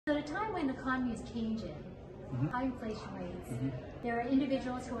an economy is changing, high inflation rates, there are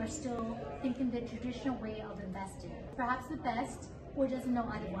individuals who are still thinking the traditional way of investing, perhaps the best, or doesn't know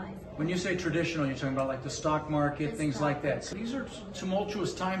otherwise. When you say traditional, you're talking about like the stock market, things like that. So these are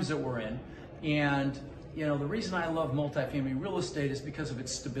tumultuous times that we're in, and you know, the reason I love multifamily real estate is because of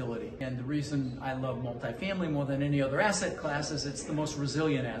its stability. And the reason I love multifamily more than any other asset class is it's the most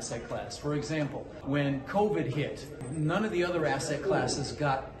resilient asset class. For example, when COVID hit, none of the other asset classes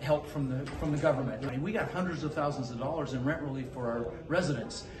got help from the government. I mean, we got hundreds of thousands of dollars in rent relief for our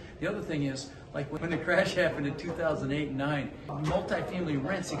residents. The other thing is, like when the crash happened in 2008 and 9, multifamily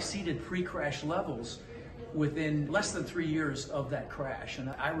rents exceeded pre-crash levels within less than 3 years of that crash. And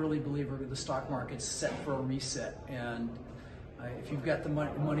I really believe the stock market's set for a reset. And if you've got the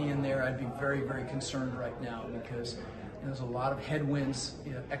money in there, I'd be very, very concerned right now, because there's a lot of headwinds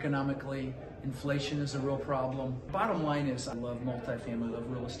economically. Inflation is a real problem. Bottom line is, I love multifamily, I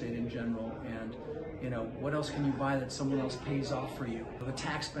love real estate in general, and you know, what else can you buy that someone else pays off for you? The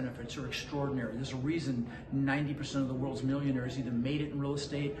tax benefits are extraordinary. There's a reason 90% of the world's millionaires either made it in real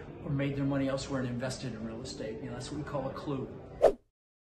estate or made their money elsewhere and invested in real estate. You know, that's what we call a clue.